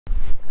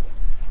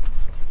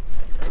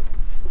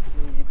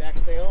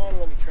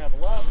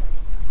travel up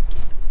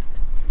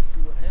and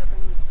see what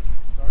happens.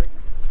 Sorry.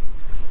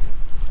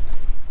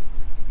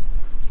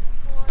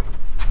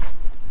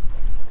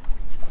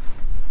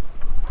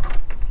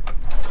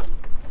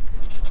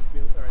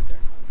 Right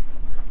there.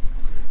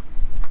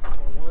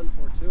 4-1,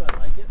 4-2, I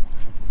like it.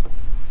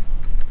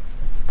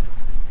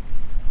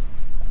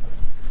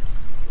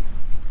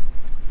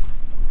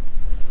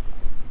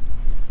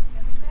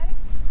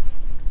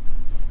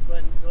 Go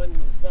ahead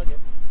and snug it.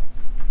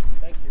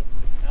 Thank you.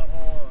 Out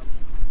haul on.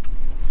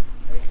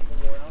 Okay, one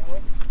more out haul.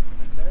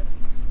 Right there.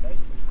 Okay,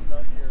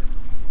 snug your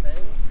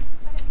bang.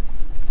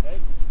 Okay.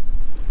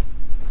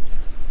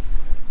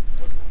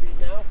 What's the speed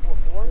now?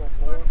 4-4?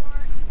 4-4.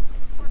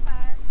 4-5.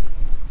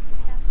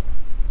 Yeah.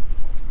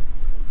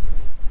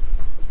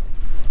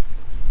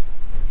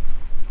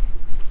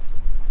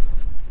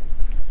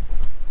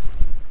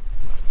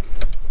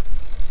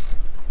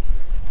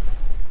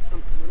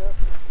 I'm coming up.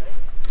 Okay.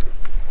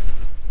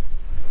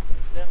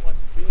 Jeanette, watch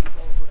the speed and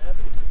tell us what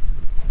happens.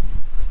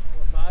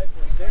 4-5,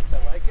 4-6, I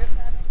like it. 7,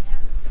 yeah,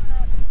 going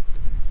up.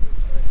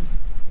 Nice.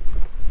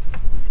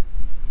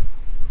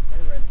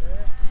 Okay, right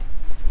there.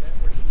 Jeanette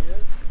where she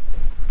is.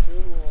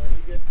 Soon if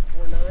you get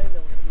 4-9, then we're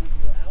going to move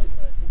you out,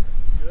 but I think this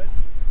is good.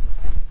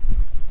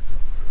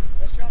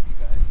 Nice job, you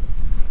guys.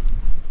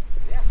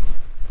 Yeah.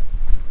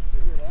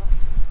 Figure it out.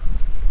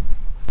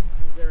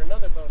 Is there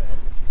another boat ahead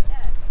of you, Jeanette?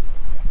 Yes.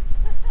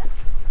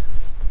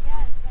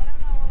 Yes, I don't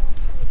know what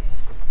it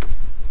is.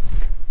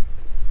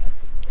 Might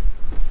be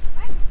James.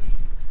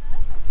 No,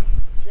 that's okay.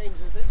 James,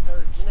 or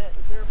Jeanette,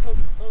 is there a boat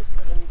close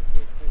that I need to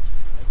pay attention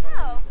to? That's all I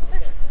No. need to-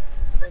 Okay.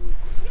 Then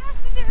Yes,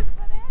 it is,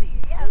 but Eddie.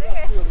 Yeah, we're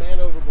about to do a man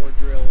overboard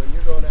drill, and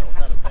you're going out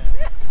without a pass.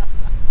 That's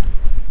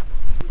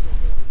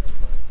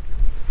fine.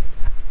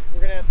 We're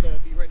going to have to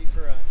be ready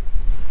for a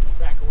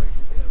tack away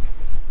from him.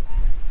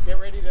 Get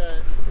ready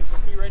to,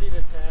 just be ready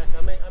to tack.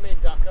 I may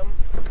duck him.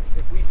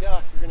 If we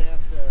duck, you're going to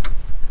have to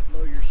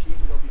lower your sheet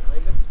and go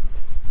behind him.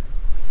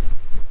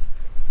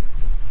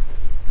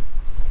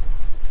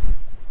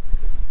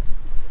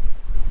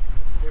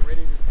 Get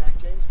ready to tack,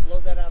 James. Blow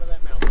that out of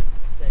that mouth.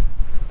 Okay,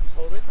 just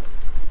hold it.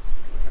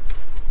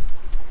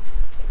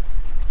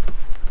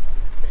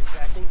 Okay,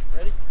 tacking.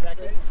 Ready?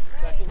 Tacking. Ready.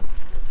 Tacking.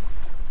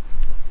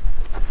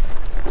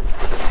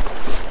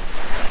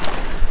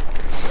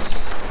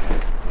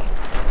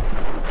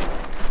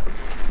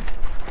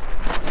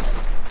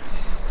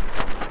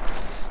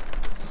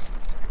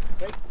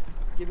 Okay,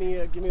 give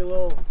me a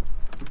little.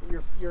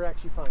 You're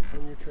actually fine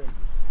on your trim.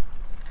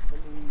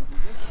 Let me do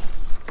this.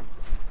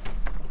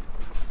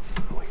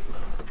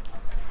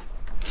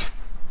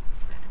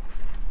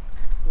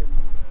 When,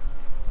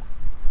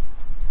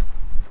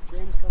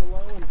 James coming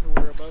low until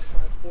we're above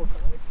 5-4-5.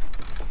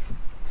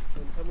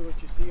 And tell me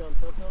what you see on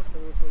Toto.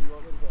 Tell me which way you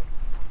want me to go.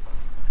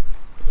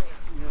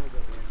 You know we go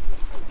there.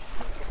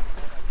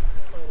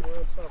 Fine, we're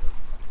on starboard.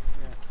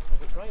 Yeah. I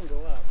can try and go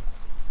up,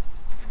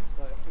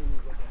 but we need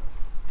to go down.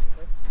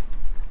 Okay?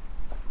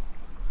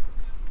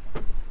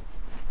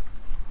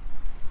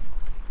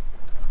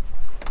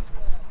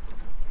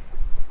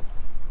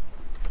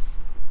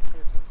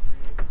 Okay, so it's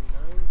 3-8, 3-9.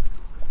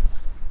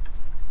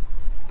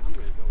 I'm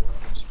going to go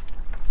up.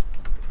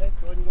 Okay,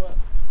 go ahead and go up.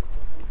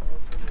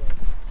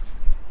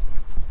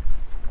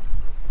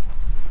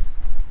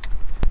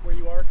 Where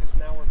you are, because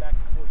now we're back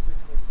to 4-6,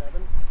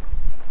 4-7.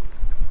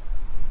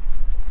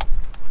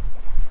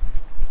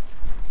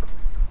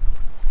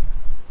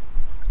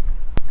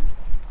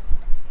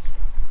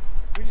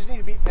 We just need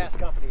to beat fast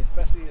company,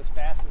 especially as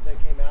fast as they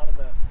came out of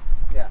the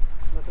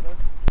slip at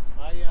us.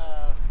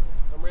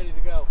 I'm ready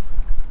to go.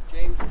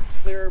 James,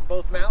 clear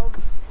both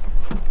mouths.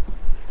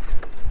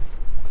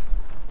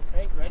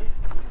 Okay, ready?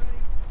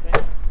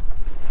 Okay.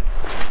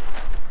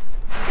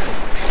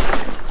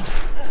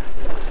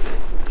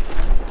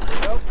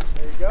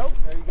 There you go.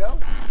 There you go.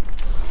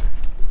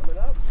 Coming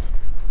up.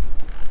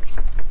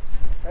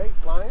 Okay,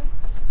 flying.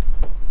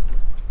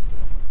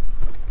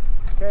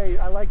 Okay,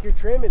 I like your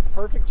trim. It's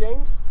perfect,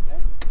 James.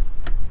 Okay.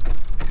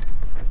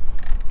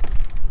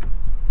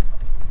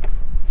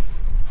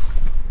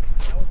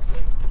 Now it's me.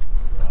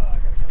 Oh, I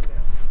gotta come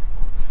down.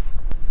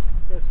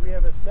 Yes, we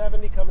have a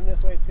 70 coming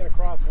this way. It's gonna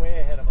cross way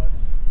ahead of us.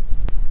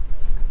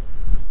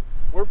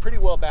 We're pretty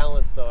well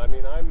balanced, though. I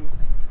mean, I'm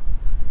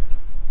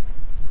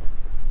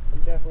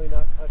definitely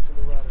not touching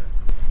the rudder.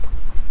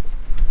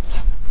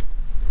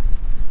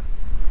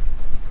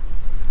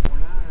 4-9,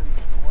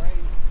 4-8.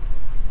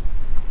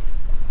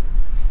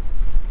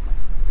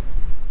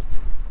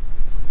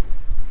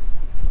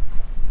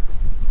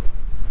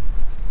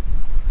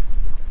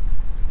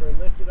 We're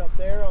lifted up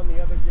there on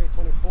the other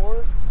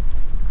J24.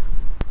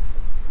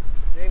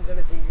 James,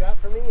 anything you got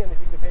for me?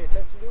 Anything to pay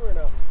attention to or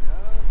no? No.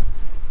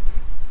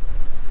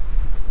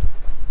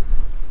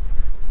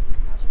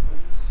 Nice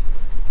breeze.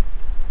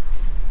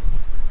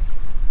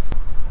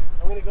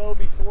 I'm going to go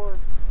before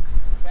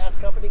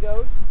fast company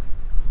goes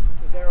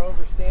because they're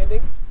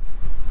overstanding.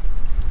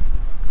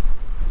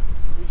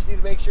 We just need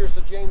to make sure.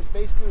 So James,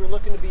 basically we're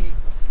looking to be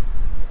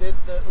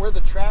where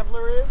the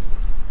traveler is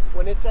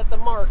when it's at the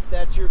mark,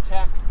 that's your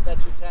tack point.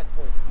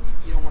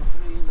 You don't want to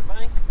put any in the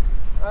bank?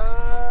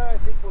 I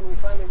think when we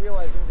finally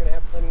realize that we're going to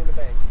have plenty in the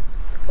bank.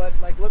 But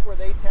like, look where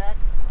they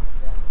tacked.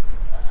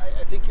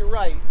 I think you're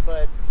right,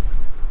 but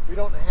we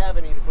don't have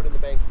any to put in the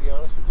bank, to be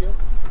honest with you.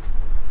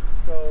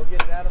 So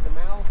get it out of the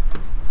mouth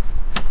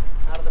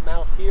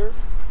here.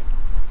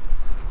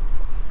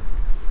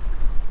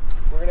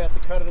 We're going to have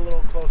to cut it a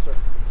little closer.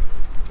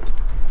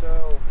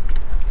 So,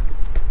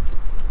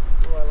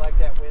 oh, I like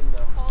that wind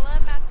though. Pull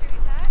up after you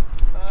tack?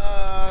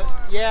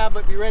 Yeah,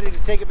 but be ready to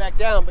take it back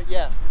down, but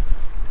yes.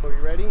 Are you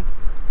ready? Ready?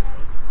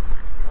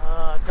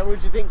 Tell me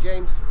what you think,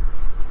 James.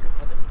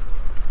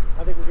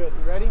 I think we're good.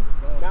 You ready?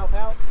 Go. Mouth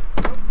out.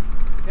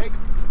 Okay.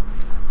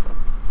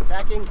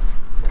 Tacking.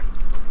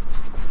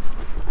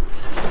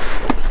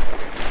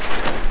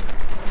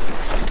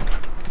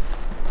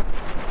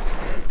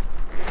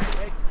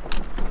 Okay.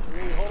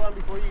 You're gonna hold on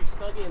before you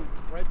snug in.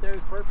 Right there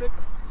is perfect.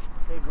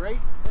 Okay, great.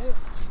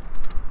 This.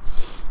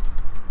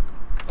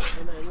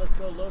 And then let's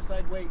go low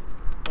side weight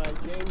by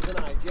James and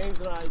I. James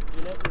and I,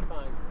 Jeanette, you're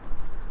fine.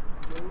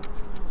 James,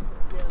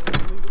 yeah,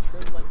 let's leave it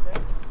trimmed like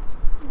that.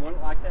 You want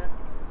it like that?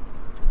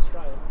 Let's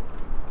try it.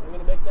 I'm going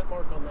to make that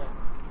mark on that.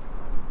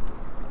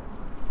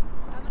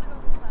 I'm gonna go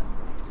pull up.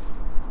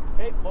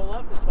 Okay, pull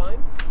up is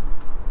fine.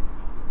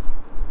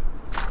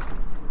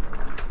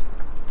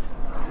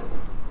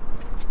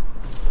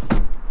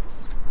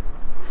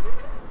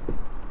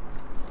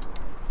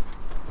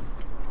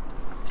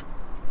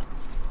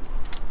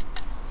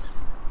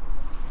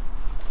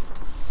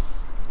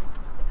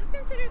 Is this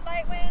considered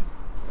light wind?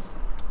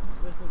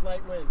 This is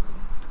light wind.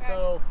 Okay.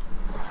 So,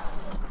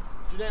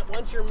 Jeanette,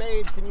 once you're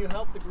made, can you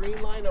help the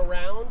green line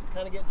around?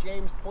 Kind of get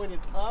James pointed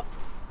up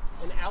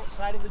and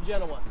outside of the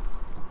Genoa.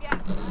 Yeah.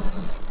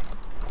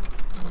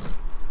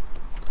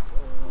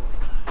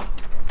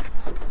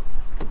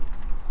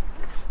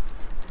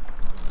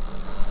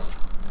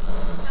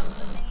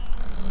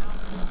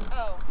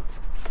 Oh.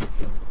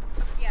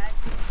 Yeah, I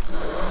see.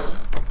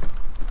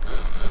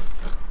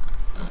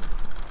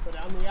 But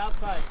on the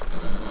outside.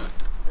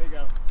 There you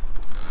go.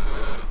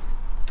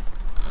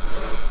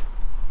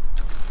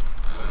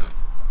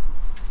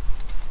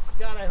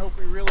 God, I hope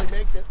we really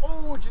make this.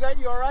 Oh, Jeanette,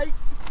 you all right?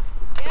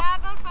 Yeah,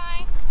 I'm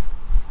fine.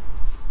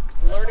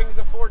 Learning's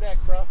a foredeck,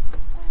 bro.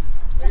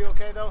 Are you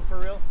okay though, for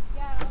real?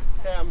 Yeah.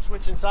 I'm Okay, I'm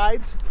switching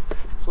sides.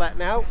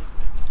 Flatten out.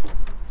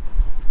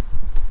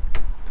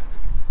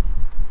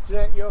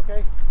 Jeanette, you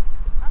okay?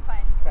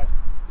 fine. Okay.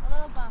 A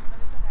little bump, but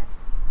it's okay.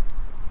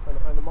 Trying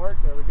to find the mark.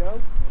 There we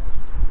go.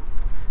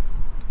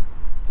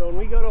 So when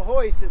we go to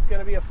hoist, it's going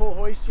to be a full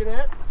hoist,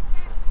 Jeanette.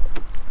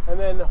 And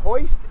then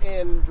hoist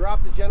and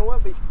drop the Genoa.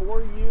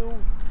 Before you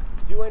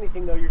do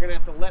anything, though, you're going to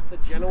have to let the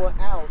Genoa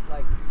out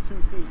like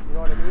 2 feet. You know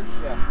what I mean?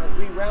 Yeah. As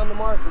we round the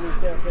mark and we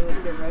say, okay,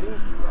 let's get ready.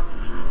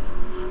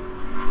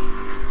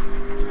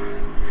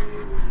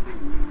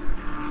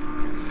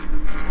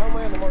 How am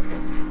I on the mark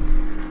list?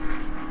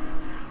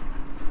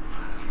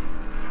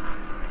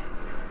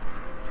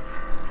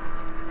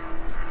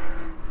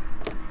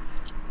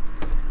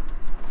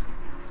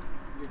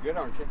 You're good,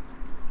 aren't you?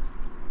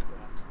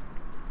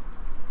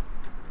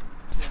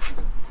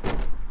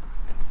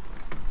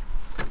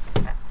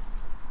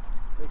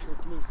 Make sure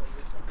it's loose on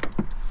your side.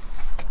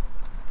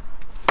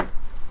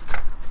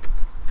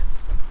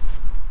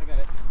 I got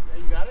it.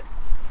 Yeah, you got it?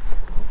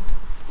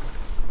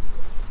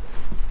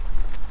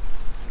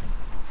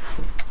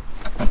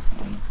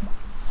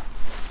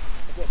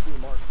 I can't see the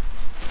mark.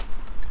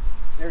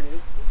 There it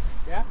is.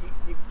 Yeah?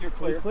 You're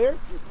clear. You clear?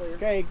 You're clear.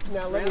 Okay,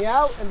 now let me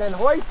out and then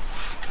hoist.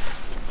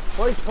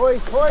 Hoist,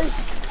 hoist,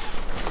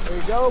 hoist. There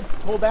you go.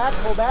 Pull back,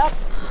 pull back.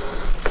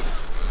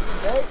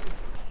 Okay.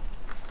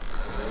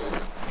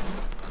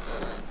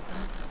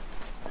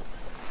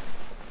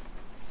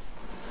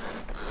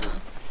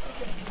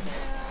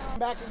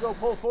 Back and go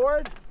pull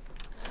forward.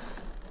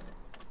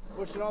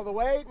 Push it all the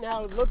way.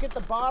 Now look at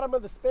the bottom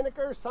of the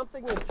spinnaker.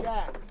 Something is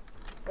jacked.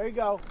 There you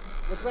go.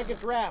 Looks like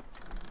it's wrapped.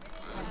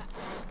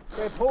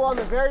 Okay, pull on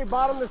the very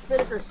bottom of the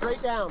spinnaker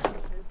straight down.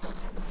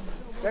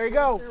 There you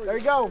go. There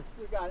you go.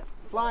 We got it.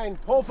 Flying.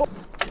 Pull forward.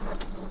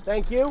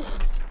 Thank you.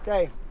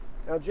 Okay.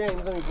 Now James,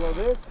 let me blow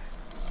this.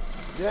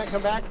 Do that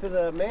come back to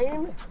the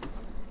main.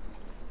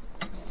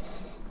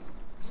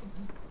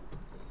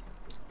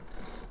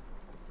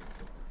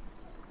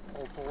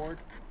 Pull forward.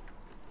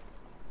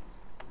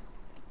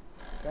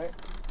 Okay.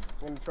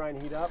 I'm going to try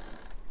and heat up.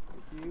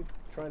 Thank you.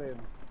 Trying to.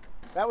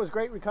 That was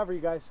great recovery,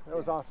 you guys. That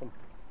was awesome.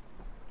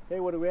 Okay,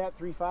 what are we at?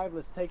 3.5.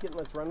 Let's take it and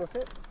let's run with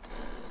it.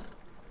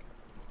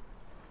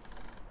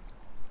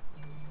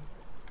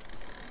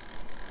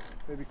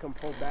 Maybe come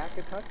pull back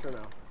a touch or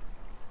no?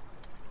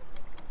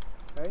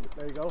 Okay,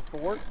 there you go.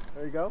 Forward.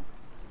 There you go.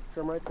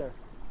 Trim right there.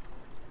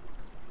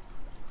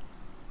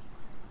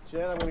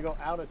 Jen, I'm going to go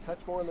out a touch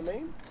more in the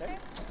main. Okay.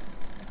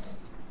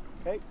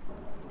 Okay.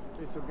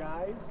 Okay, so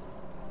guys,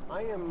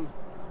 I am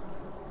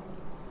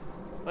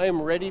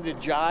ready to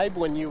jibe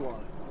when you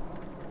are.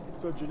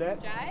 So Jeanette.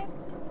 Jive?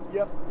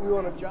 Yep, we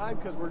want to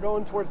jibe because we're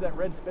going towards that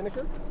red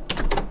spinnaker.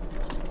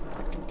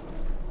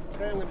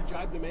 Okay, I'm going to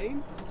jibe the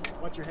main.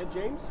 Watch your head,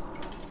 James.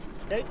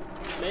 Okay,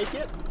 make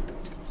it.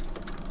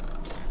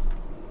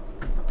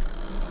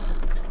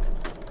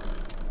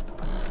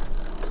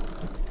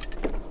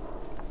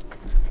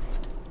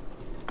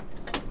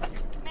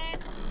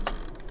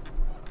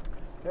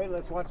 Okay,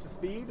 let's watch the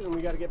speed, and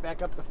we got to get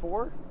back up to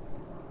 4.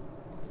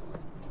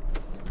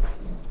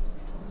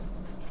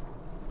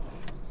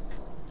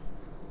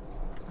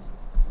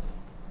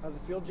 How's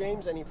it feel,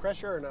 James? Any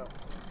pressure or no?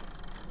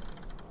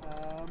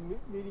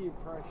 Medium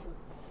pressure.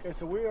 Okay,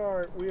 so we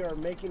are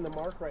making the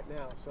mark right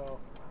now. So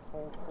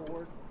hold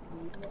forward.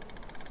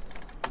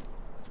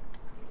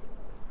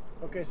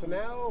 Okay, so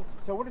now.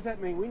 So what does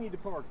that mean? We need to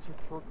put our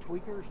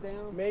tweakers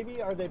down?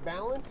 Maybe are they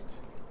balanced?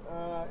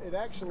 It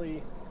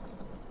actually.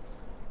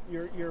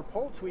 Your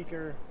pole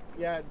tweaker.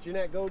 Yeah,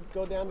 Jeanette, go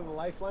down to the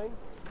lifeline.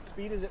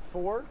 Speed is at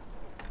 4.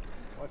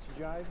 Watch the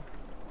jibe.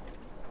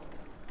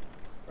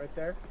 Right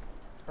there.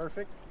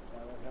 Perfect.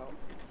 That would help.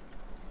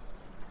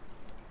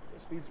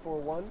 Speed's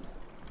 4-1.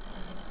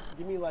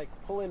 Give me like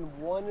pull in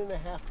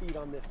 1.5 feet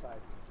on this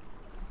side.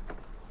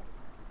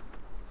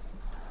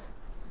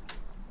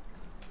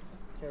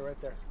 Okay, right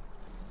there.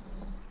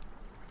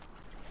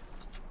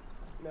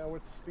 Now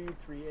what's the speed?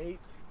 3.8.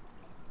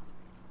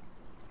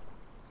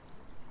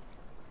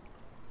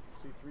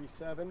 See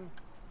 3.7.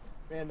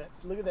 Man,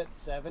 that's look at that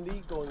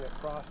 70 going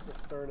across the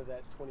stern of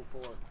that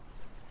 24. Okay,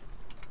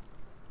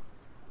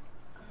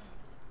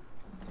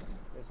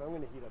 so I'm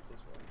going to heat up this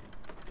way.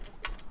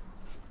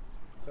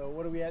 So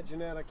what are we at,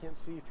 Jeanette? I can't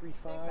see. 3.5.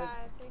 3.5,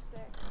 3.6.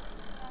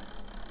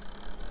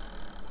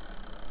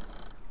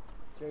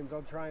 James,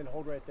 I'll try and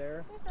hold right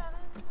there. 3.7.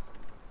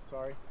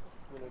 Sorry.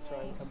 I'm going to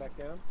try and come back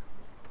down.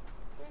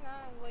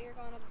 3.9. Well, you're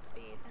going up at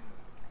speed.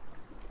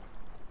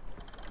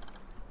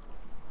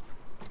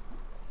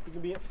 If you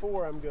can be at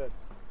 4, I'm good.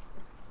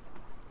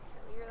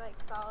 You're like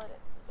solid at,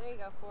 there you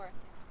go, 4.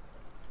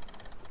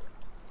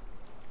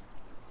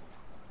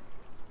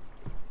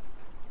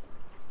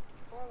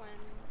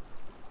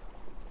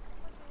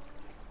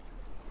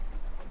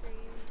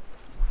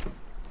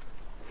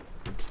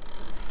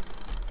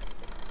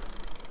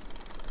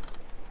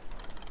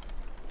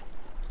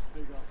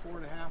 There you go,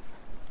 4.5.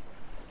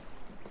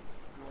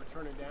 You want to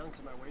turn it down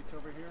because my weight's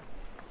over here?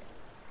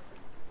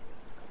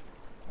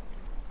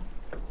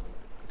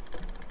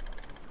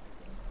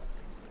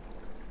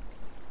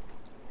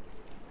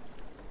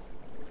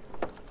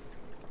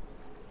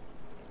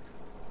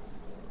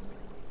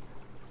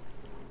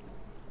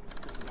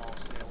 This is all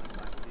sailing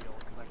by feel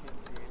because I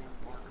can't see any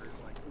markers.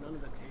 Like none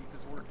of the tape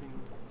is working.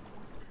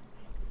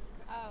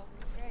 Oh,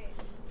 great.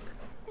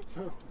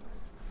 So Well,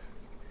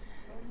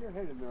 you're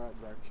headed in the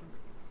right direction.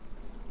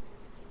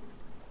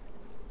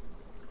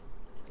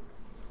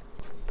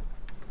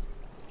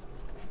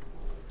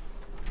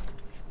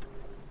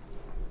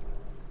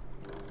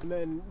 And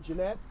then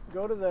Jeanette,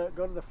 go to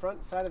the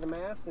front side of the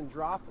mast and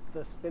drop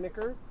the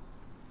spinnaker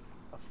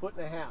 1.5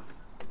 feet.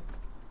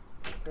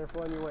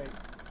 Careful on your weight.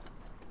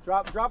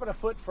 Drop it 1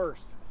 foot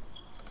first.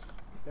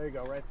 There you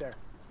go, right there.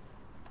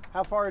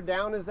 How far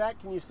down is that?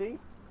 Can you see?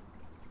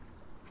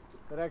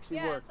 That actually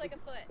Yeah, worked. it's like a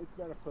foot. It's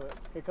about a foot.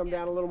 Okay, come Yeah.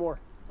 down a little more.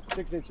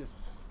 6 inches.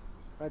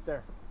 Right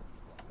there.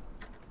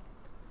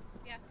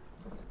 Yeah.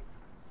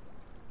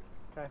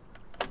 Okay.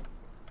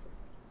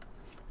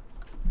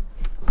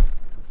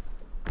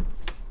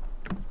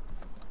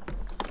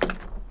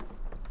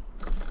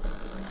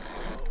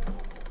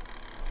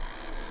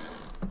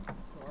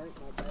 Sorry,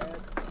 my bad.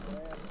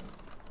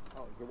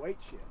 Oh, it's a weight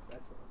shift.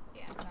 That's what.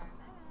 Yeah, sorry.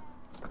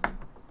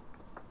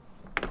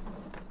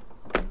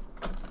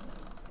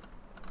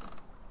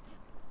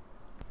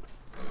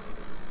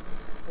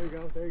 There you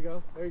go, there you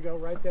go, there you go,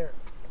 right there.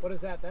 What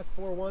is that? That's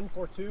 4.1,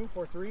 4.2,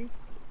 4.3?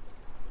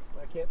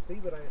 I can't see,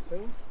 but I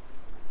assume.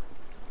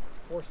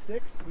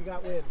 4.6, we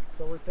got wind.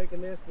 So we're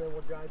taking this and then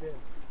we'll drive in.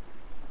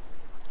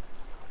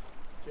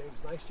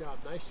 James, nice job,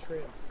 nice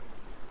trim.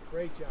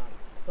 Great job.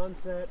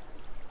 Sunset,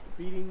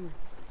 beating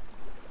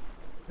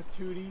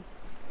Patootie.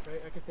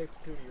 Right? I could say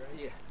Patootie, right?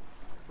 Yeah.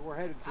 So we're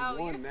headed to Oh,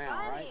 1 you're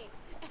now, funny.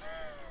 right?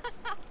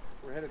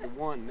 We're headed to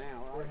 1 now,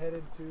 right? We're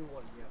headed to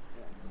 1, yeah.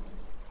 Yeah.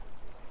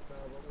 So,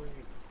 but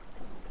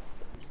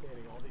I'm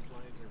standing, all these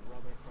lines are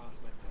rubbing across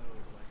my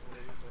toes. Like,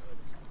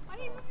 Why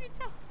do you move your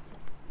toe?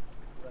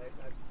 Right,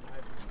 I'm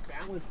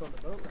balanced on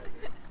the boat right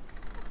here.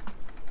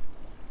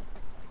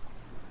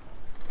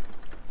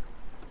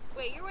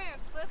 Wait, you're wearing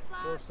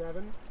flip-flops? 4.7.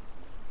 You're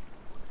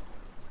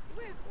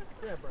wearing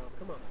flip-flops? Yeah, bro,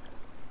 come on.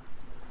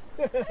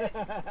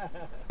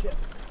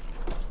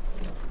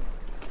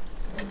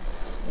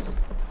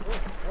 Oh,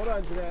 hold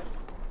on to that.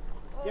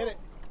 Get it.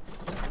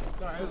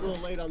 Sorry, I was a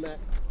little late on that.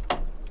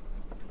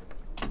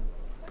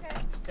 Okay.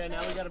 Okay,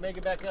 now we got to make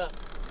it back up.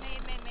 Made.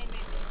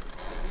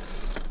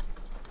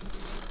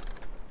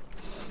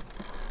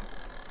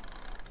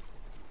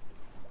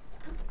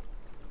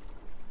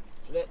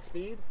 Jeanette,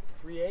 speed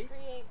 3.8. 3.8, 3.9.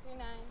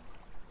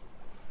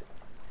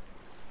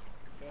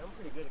 Okay, I'm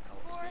pretty good at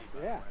calling 4.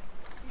 speed. Yeah.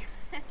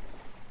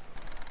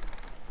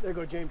 There you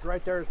go, James.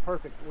 Right there is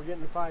perfect. We're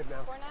getting to 5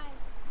 now. 4.9.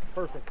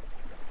 Perfect.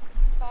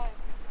 5.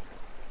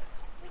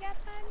 We got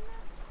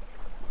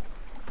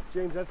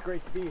James, that's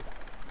great speed.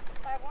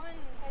 5-1,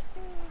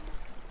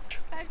 5-2,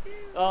 5-2.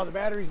 Oh, the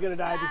battery's gonna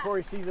die before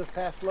he sees us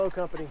pass slow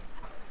company.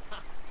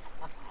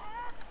 Oh,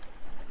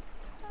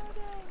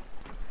 dang.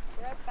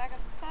 We're up, back up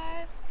to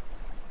 5.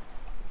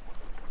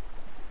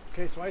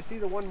 Okay, so I see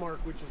the 1 mark,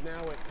 which is now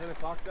at 10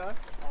 o'clock to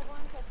us. 5-1,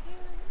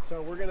 5-2.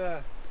 So we're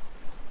gonna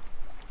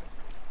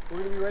be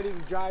ready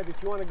to jibe.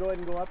 If you want to go ahead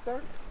and go up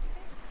there.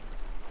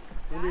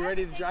 We'll be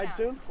ready to jibe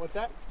soon. What's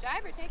that?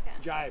 Jibe or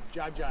takedown? Jibe,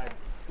 jibe, jibe.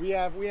 We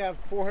have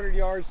 400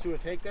 yards to a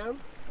takedown.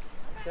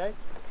 Okay.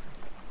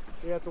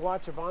 We have to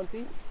watch Avanti.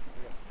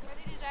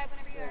 Ready to jibe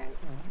whenever you are.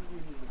 We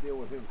need to deal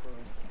with him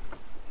first.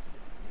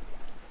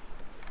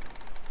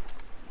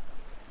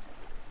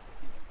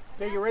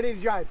 Okay, get ready to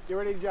jibe. Get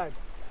ready to jibe.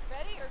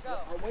 Ready or go?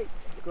 Oh, wait.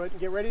 Go ahead and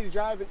get ready to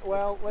jibe.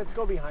 Well, let's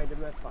go behind him.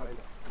 That's fine.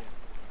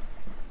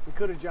 We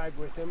could have jibed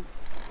with him.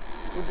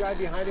 We'll jibe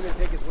behind him and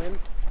take his wind.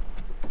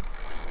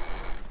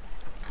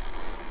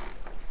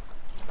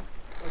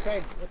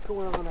 Okay. What's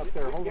going on up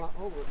there? Hold on.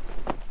 Hold it.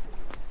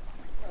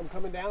 I'm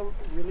coming down.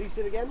 Release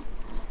it again.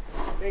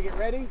 Okay, get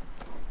ready.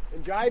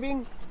 And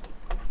jibing.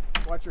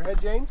 Watch your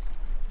head, James.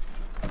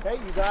 Okay,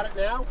 you got it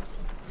now.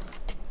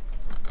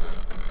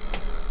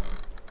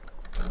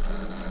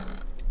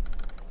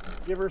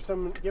 Give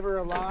her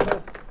a lot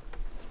of.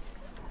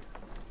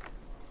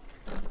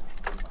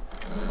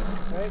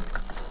 Okay.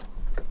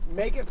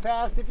 Make it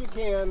fast if you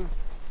can.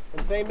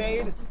 And say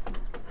made.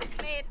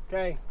 Made.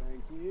 Okay.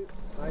 Thank you.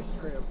 Nice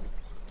trim.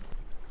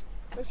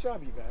 Nice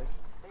job, you guys.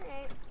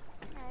 Alright.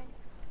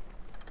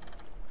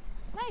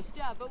 Nice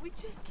job, but we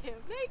just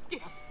can't make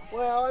it.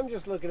 Well, I'm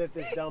just looking at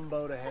this dumb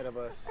boat ahead of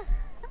us.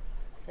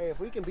 Hey,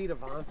 if we can beat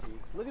Avanti,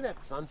 look at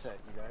that sunset,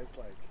 you guys.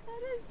 Like,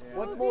 That is so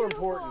what's more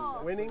beautiful.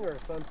 important, winning or a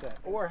sunset?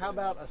 Or how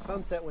about a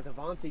sunset with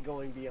Avanti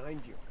going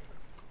behind you?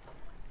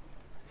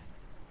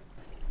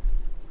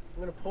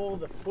 I'm going to pull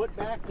the foot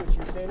back, which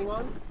you're standing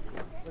on.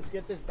 Let's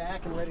get this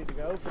back and ready to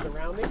go for the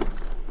rounding.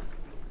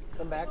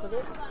 Come back with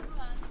it. Hold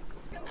on.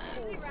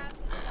 Completely wrap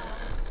this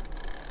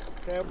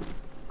up. Okay.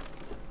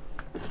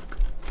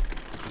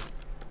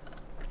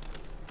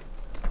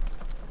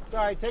 It's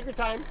all right, take your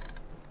time.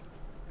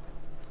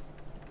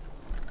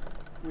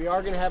 We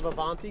are going to have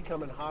Avanti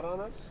coming hot on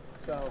us,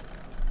 so.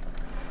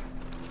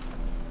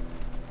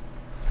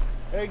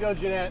 There you go,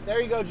 Jeanette.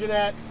 There you go,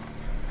 Jeanette.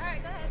 All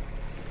right, go ahead.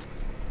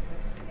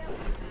 Yep.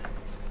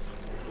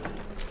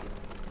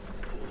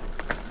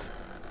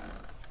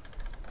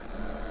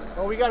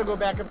 Oh, we got to go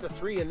back up to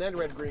 3 and then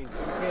red green.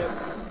 So we can't.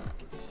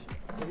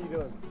 What are you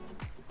doing?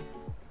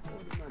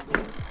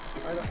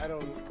 I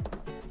don't.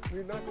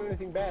 You're not doing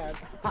anything bad.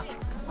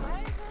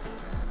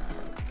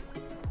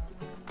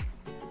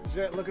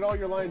 Jeanette, look at all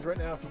your lines right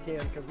now if you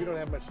can, because we don't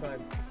have much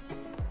time.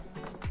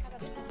 How about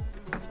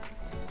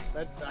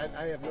this one?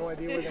 I have no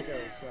idea where that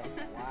goes. So.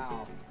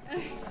 Wow.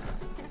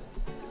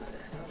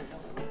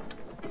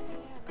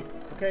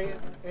 Okay,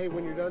 hey,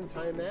 when you're done,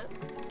 time that.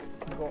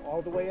 Go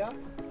all the way up.